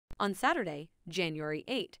On Saturday, January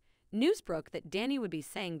 8, news broke that Dani would be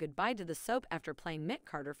saying goodbye to the soap after playing Mick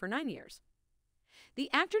Carter for 9 years.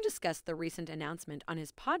 The actor discussed the recent announcement on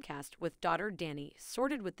his podcast with daughter Dani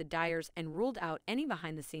Sorted with the Dyers and ruled out any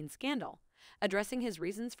behind-the-scenes scandal, addressing his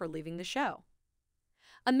reasons for leaving the show.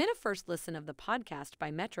 Amid a first listen of the podcast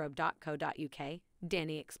by metro.co.uk,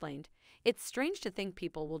 Dani explained, "It's strange to think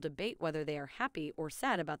people will debate whether they are happy or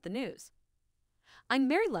sad about the news. I'm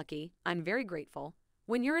very lucky, I'm very grateful.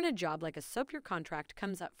 When you're in a job like a soap, your contract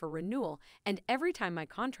comes up for renewal, and every time my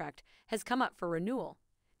contract has come up for renewal,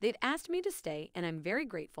 they've asked me to stay, and I'm very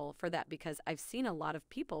grateful for that because I've seen a lot of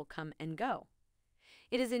people come and go.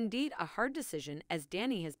 It is indeed a hard decision, as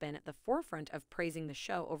Dani has been at the forefront of praising the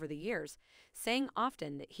show over the years, saying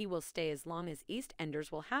often that he will stay as long as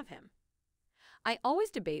EastEnders will have him. I always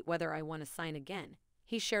debate whether I want to sign again,"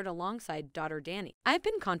 he shared alongside daughter Dani. "I've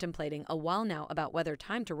been contemplating a while now about whether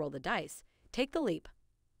time to roll the dice, take the leap.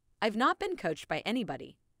 I've not been coached by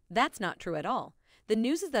anybody. That's not true at all. The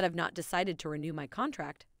news is that I've not decided to renew my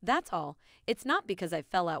contract. That's all. It's not because I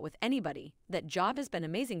fell out with anybody. That job has been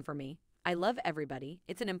amazing for me. I love everybody.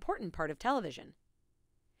 It's an important part of television."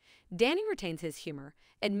 Dani retains his humor,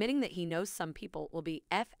 admitting that he knows some people will be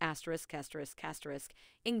 *****ing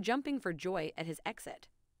jumping for joy at his exit.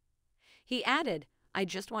 He added, "I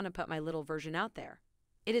just want to put my little version out there.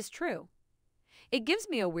 It is true. It gives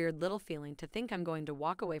me a weird little feeling to think I'm going to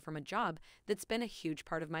walk away from a job that's been a huge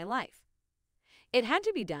part of my life. It had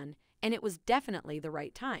to be done, and it was definitely the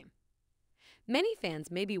right time." Many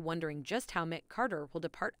fans may be wondering just how Mick Carter will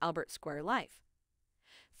depart Albert Square life.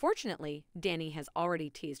 Fortunately, Dani has already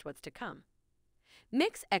teased what's to come.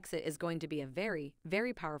 Mick's exit is going to be a very,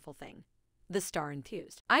 very powerful thing, the star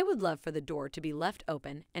enthused. "I would love for the door to be left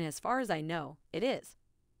open, and as far as I know, it is.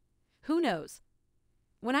 Who knows?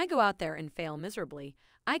 When I go out there and fail miserably,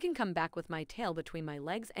 I can come back with my tail between my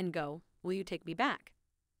legs and go, 'Will you take me back?'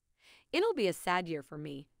 It'll be a sad year for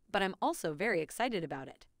me, but I'm also very excited about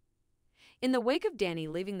it." In the wake of Dani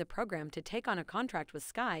leaving the program to take on a contract with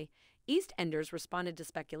Sky, EastEnders responded to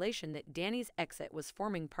speculation that Dani's exit was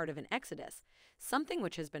forming part of an exodus, something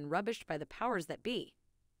which has been rubbished by the powers that be.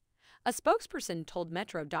 A spokesperson told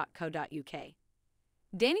metro.co.uk,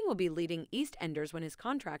 "Dani will be leading EastEnders when his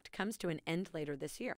contract comes to an end later this year."